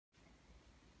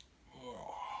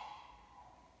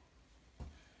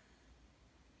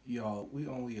Y'all, we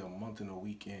only a month and a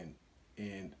week in,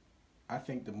 and I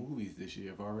think the movies this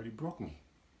year have already broke me.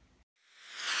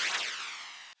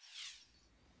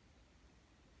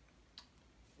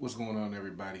 What's going on,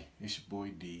 everybody? It's your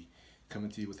boy D,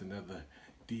 coming to you with another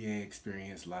DA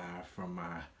experience live from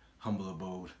my humble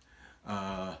abode.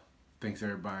 Uh, Thanks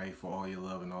everybody for all your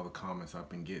love and all the comments I've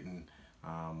been getting.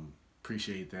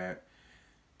 Appreciate that.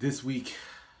 This week,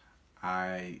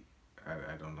 I,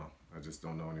 I don't know. I just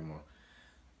don't know anymore.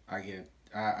 I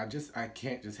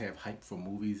can't just have hype for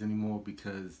movies anymore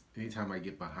because anytime I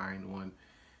get behind one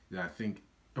that I think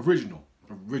original,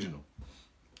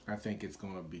 I think it's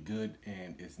gonna be good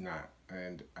and it's not.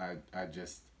 And I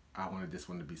wanted this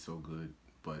one to be so good,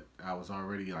 but I was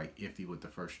already like iffy with the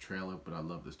first trailer, but I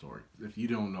love the story. If you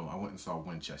don't know, I went and saw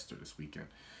Winchester this weekend.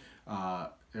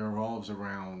 It revolves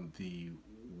around the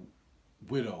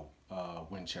widow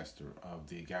Winchester of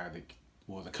the guy that,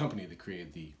 well, the company that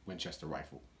created the Winchester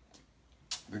rifle,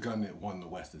 the gun that won the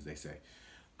West, as they say.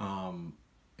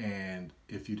 And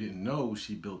if you didn't know,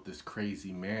 she built this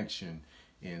crazy mansion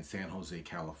in San Jose,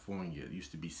 California. It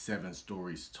used to be 7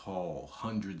 stories tall,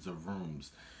 hundreds of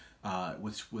rooms.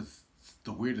 Which was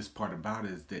the weirdest part about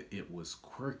it is that it was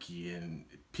quirky, and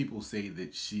people say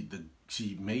that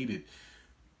she made it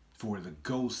for the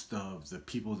ghost of the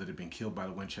people that had been killed by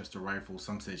the Winchester rifle.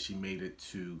 Some said she made it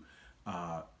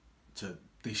uh,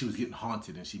 she was getting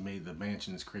haunted, and she made the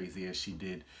mansion as crazy as she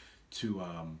did to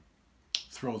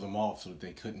throw them off so that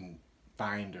they couldn't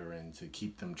find her, and to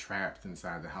keep them trapped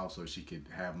inside the house so she could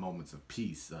have moments of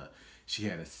peace. She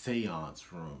had a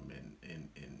seance room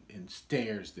and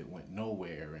stairs that went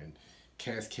nowhere and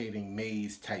cascading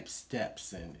maze type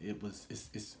steps, and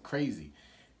it's crazy.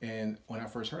 And when I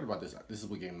first heard about this, this is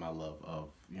what gave me my love of,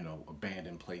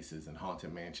 abandoned places and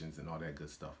haunted mansions and all that good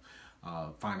stuff.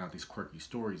 Find out these quirky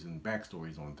stories and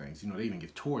backstories on things. They even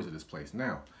give tours of this place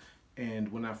now.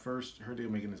 And when I first heard they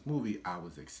were making this movie, I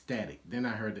was ecstatic. Then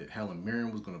I heard that Helen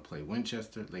Mirren was going to play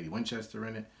Winchester, Lady Winchester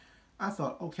in it. I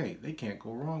thought, okay, they can't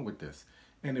go wrong with this.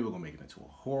 And they were going to make it into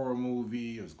a horror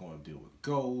movie. It was going to deal with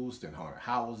ghosts and haunted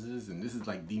houses. And this is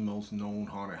like the most known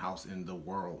haunted house in the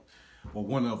world, or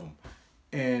one of them.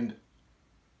 And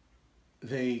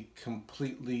they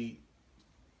completely,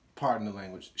 pardon the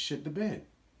language, shit the bed.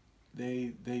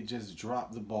 They just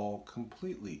dropped the ball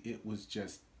completely. It was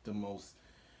just the most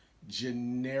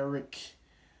generic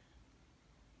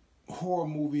horror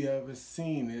movie I've ever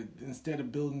seen. Instead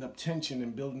of building up tension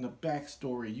and building up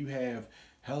backstory, you have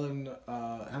Helen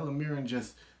Mirren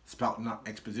just spouting out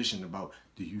exposition about,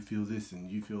 do you feel this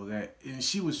and you feel that, and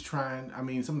she was trying. I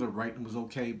mean, some of the writing was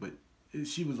okay, but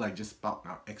she was like just spouting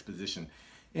out exposition,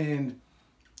 and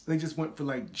they just went for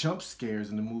like jump scares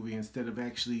in the movie instead of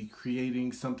actually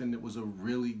creating something that was a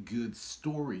really good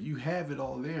story. You have it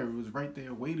all there. It was right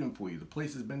there waiting for you. The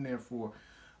place has been there for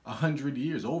 100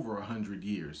 years, over 100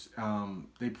 years.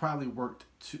 They probably worked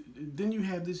then you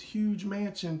have this huge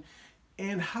mansion,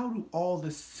 and how do all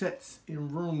the sets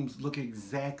and rooms look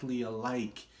exactly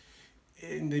alike?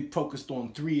 And they focused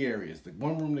on 3 areas. The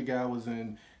one room the guy was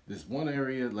in, this one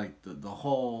area, like the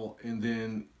hall, and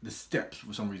then the steps,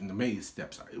 for some reason, the maze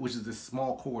steps, which is this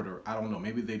small corridor. I don't know,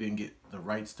 maybe they didn't get the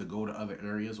rights to go to other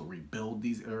areas or rebuild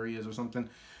these areas or something.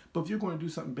 But if you're going to do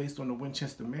something based on the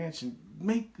Winchester Mansion,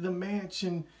 make the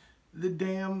mansion the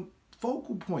damn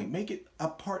focal point. Make it a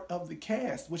part of the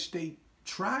cast, which they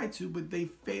tried to, but they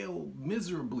failed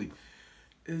miserably.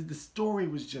 The story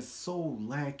was just so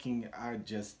lacking. I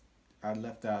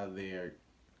left out of there.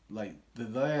 Like, the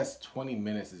last 20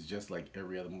 minutes is just like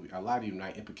every other movie. A lot of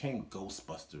night, it became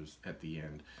Ghostbusters at the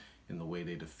end in the way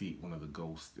they defeat one of the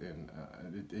ghosts. And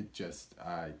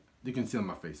you can see on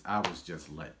my face, I was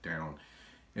just let down.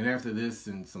 And after this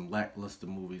and some lackluster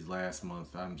movies last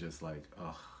month, I'm just like,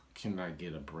 ugh, can I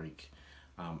get a break?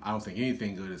 I don't think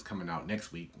anything good is coming out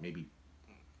next week. Maybe,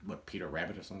 Peter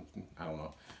Rabbit or something? I don't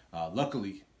know.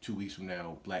 Luckily, 2 weeks from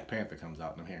now, Black Panther comes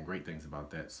out, and I'm hearing great things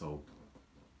about that. So,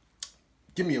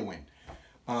 give me a win.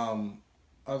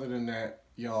 Other than that,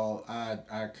 y'all,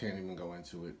 I can't even go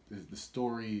into it. The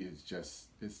story is just,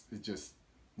 it just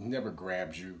never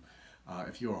grabs you.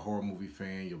 If you're a horror movie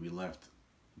fan, you'll be left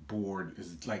bored.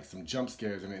 It's like some jump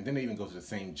scares, and then they even go to the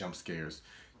same jump scares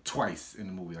twice in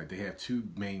the movie. Like, they have 2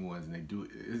 main ones, and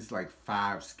it's like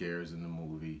 5 scares in the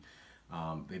movie.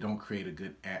 They don't create a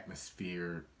good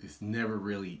atmosphere. It's never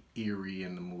really eerie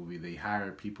in the movie. They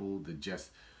hire people that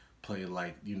just play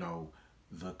like,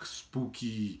 the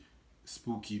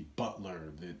spooky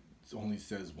butler that only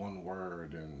says one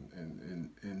word, and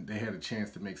they had a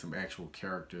chance to make some actual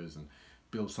characters and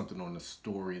build something on the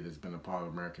story that's been a part of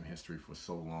American history for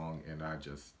so long, and I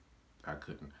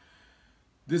couldn't.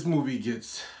 This movie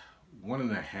gets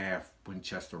 1.5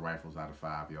 Winchester rifles out of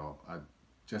 5, y'all. I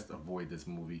just avoid this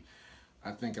movie.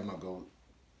 I think I'm gonna go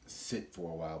sit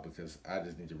for a while because I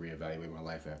just need to reevaluate my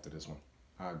life after this one.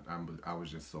 I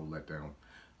was just so let down.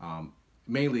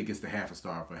 Mainly it gets the half a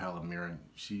star for Helen Mirren.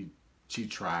 She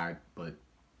tried, but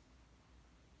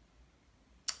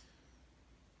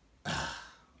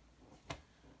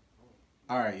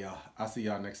all right, y'all. I'll see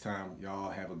y'all next time. Y'all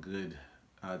have a good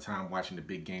time watching the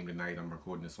big game tonight. I'm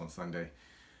recording this on Sunday.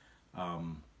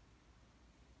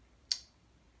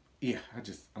 Yeah,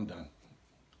 I'm done.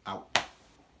 Out.